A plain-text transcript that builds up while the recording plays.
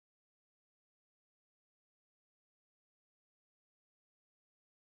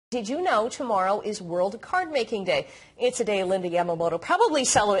Did you know tomorrow is World Card Making Day? It's a day Linda Yamamoto probably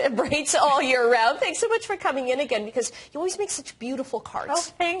celebrates all year round. Thanks so much for coming in again because you always make such beautiful cards.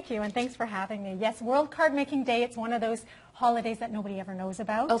 Oh, thank you, and thanks for having me. Yes, World Card Making Day, it's one of those holidays that nobody ever knows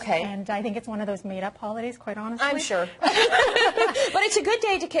about. Okay. And I think it's one of those made-up holidays, quite honestly. I'm sure. But it's a good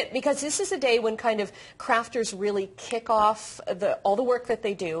day to get, because this is a day when kind of crafters really kick off all the work that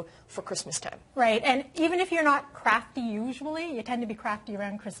they do for Christmas time. Right, and even if you're not crafty usually, you tend to be crafty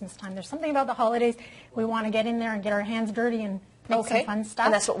around Christmas time. There's something about the holidays, we want to get in there and get our hands dirty and make some fun stuff.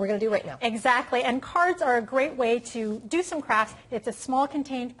 And that's what we're going to do right now. Exactly, and cards are a great way to do some crafts. It's a small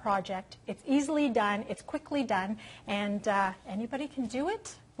contained project. It's easily done, it's quickly done, and anybody can do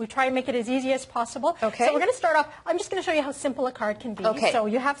it. We try and make it as easy as possible. Okay. So we're going to start off, I'm just going to show you how simple a card can be. Okay. So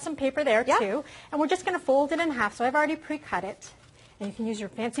you have some paper there too, and we're just going to fold it in half. So I've already pre-cut it, and you can use your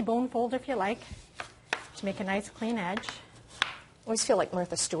fancy bone folder if you like to make a nice clean edge. I always feel like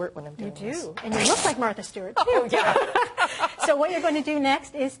Martha Stewart when I'm doing this. You do, and you look like Martha Stewart too. Oh, yeah. So what you're going to do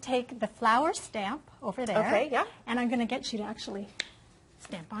next is take the flower stamp over there. Okay, yeah. And I'm going to get you to actually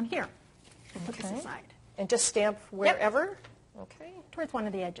stamp on here. And put this aside. And just stamp wherever? Yep. Okay. Towards one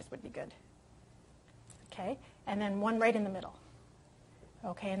of the edges would be good. Okay, and then one right in the middle.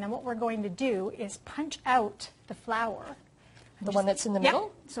 Okay, and then what we're going to do is punch out the flower. The one that's in the middle?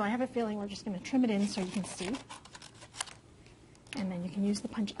 Yep. So I have a feeling we're just going to trim it in so you can see. And then you can use the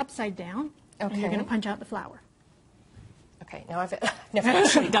punch upside down, and you're going to punch out the flower. Okay, now I've never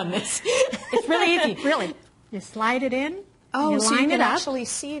actually done this. It's really easy, really. You slide it in, you line can it up. actually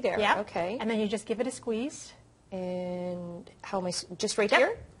see there. Yeah. Okay. And then you just give it a squeeze. And how am I, just right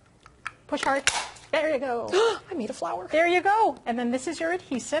here? Push hard. There you go. I made a flower. There you go. And then this is your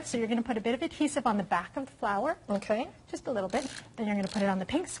adhesive, so you're going to put a bit of adhesive on the back of the flower. Okay. Just a little bit. Then you're going to put it on the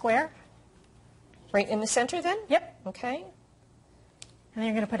pink square. Right in the center then? Yep. Okay. And then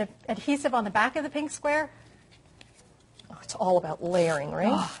you're going to put adhesive on the back of the pink square. Oh, it's all about layering,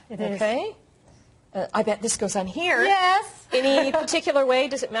 right? Oh, it is. Okay. I bet this goes on here. Yes. Any particular way?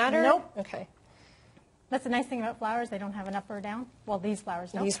 Does it matter? Nope. Okay. That's the nice thing about flowers. They don't have an up or down. Well, these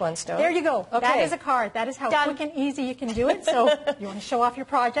flowers don't. These ones don't. There you go. Okay. That is a card. That is how quick and easy you can do it. So you want to show off your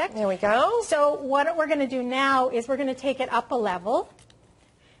project. There we go. So what we're going to do now is we're going to take it up a level.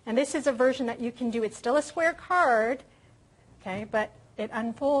 And this is a version that you can do. It's still a square card, okay, but it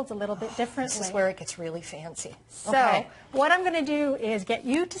unfolds a little bit differently. This is where it gets really fancy. So what I'm going to do is get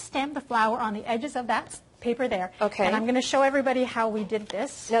you to stamp the flower on the edges of that paper there. Okay. And I'm going to show everybody how we did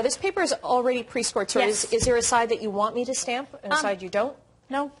this. Now this paper is already pre-scored, so is there a side that you want me to stamp and a side you don't?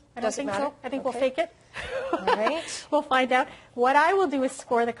 No, I don't think so. I think we'll fake it. All right. We'll find out. What I will do is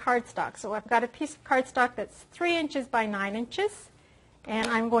score the cardstock. So I've got a piece of cardstock that's 3 inches by 9 inches. And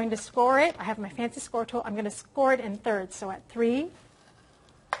I'm going to score it. I have my fancy score tool. I'm going to score it in thirds. So at 3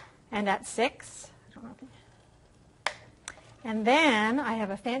 and at 6. I don't know if and then I have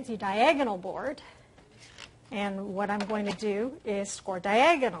a fancy diagonal board. And what I'm going to do is score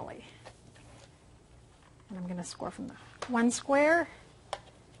diagonally. And I'm going to score from the one square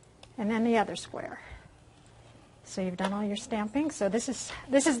and then the other square. So you've done all your stamping. So this is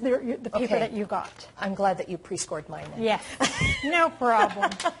the paper that you got. I'm glad that you pre-scored mine then. Yes, no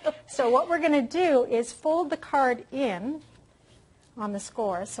problem. So what we're going to do is fold the card in on the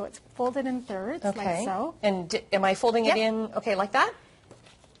score. So it's folded in thirds, like so. And am I folding it in, like that?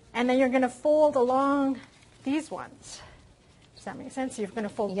 And then you're going to fold along these ones. Does that make sense? So you're going to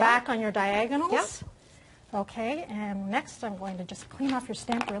fold back on your diagonals. Yep. Okay, and next I'm going to just clean off your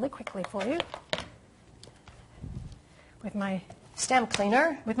stamp really quickly for you. With my stamp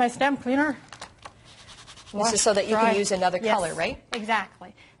cleaner. With my stamp cleaner. This is so that you can use another color, right?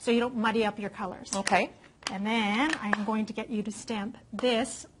 Exactly. So you don't muddy up your colors. Okay. And then I'm going to get you to stamp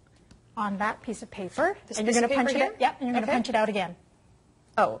this on that piece of paper. And you're going to punch it out. Yep, and you're going to punch it out again.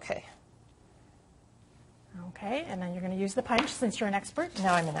 Oh, okay. Okay, and then you're going to use the punch since you're an expert.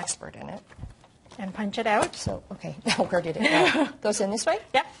 Now I'm an expert in it. And punch it out. So, okay. Now where did it go? Goes in this way?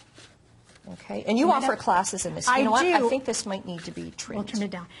 Yep. Okay, and you offer classes in this. You know what? I think this might need to be trimmed. We'll trim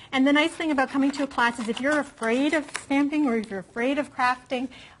it down. And the nice thing about coming to a class is if you're afraid of stamping or if you're afraid of crafting,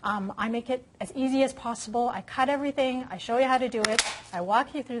 I make it as easy as possible. I cut everything. I show you how to do it. I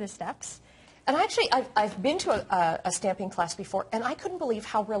walk you through the steps. And actually, I've been to a stamping class before, and I couldn't believe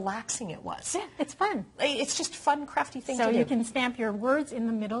how relaxing it was. Yeah, it's fun. It's just a fun, crafty thing to do. So you can stamp your words in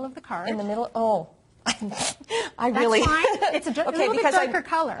the middle of the card. In the middle? Oh. I That's really... fine. It's a little bit darker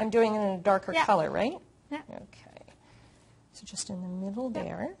color. I'm doing it in a darker color, right? Yeah. Okay. So just in the middle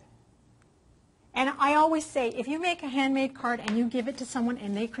there. And I always say, if you make a handmade card and you give it to someone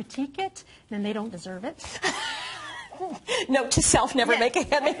and they critique it, then they don't deserve it. Note to self, never make a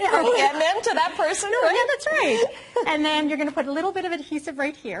handmade card and then to that person. No, right? yeah, that's right. And then you're going to put a little bit of adhesive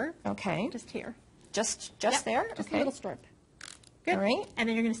right here. Okay. Just here. Just Yep, there? Just okay. a little strip. Good. All right. And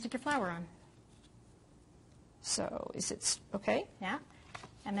then you're going to stick your flower on. So is it, okay? Yeah.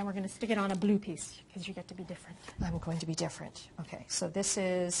 And then we're going to stick it on a blue piece because you get to be different. I'm going to be different. Okay, so this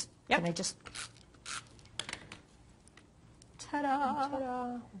is, Yep. can I just, Ta-da!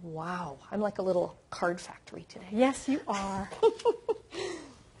 ta-da. Wow, I'm like a little card factory today. Yes, you are.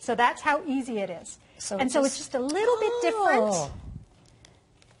 So that's how easy it is. So so it's just a little bit different. Oh.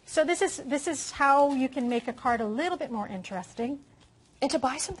 So this is how you can make a card a little bit more interesting. And to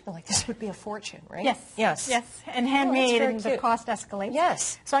buy something like this would be a fortune, right? Yes. Yes. Yes. And handmade, very and the cute. cost escalates.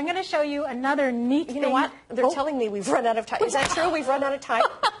 Yes. So I'm going to show you another neat thing. You know what? They're telling me we've run out of time. Is that true? We've run out of time?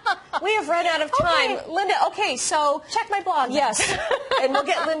 We have run out of time. Okay. Linda, okay, so. Check my blog. then. Yes. And we'll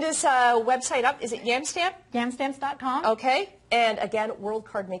get Linda's website up. Is it Yamstamp? Yamstamps.com. Okay. And again, World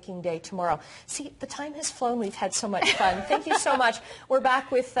Card Making Day tomorrow. See, the time has flown. We've had so much fun. Thank you so much. We're back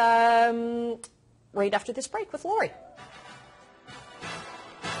with right after this break with Lori.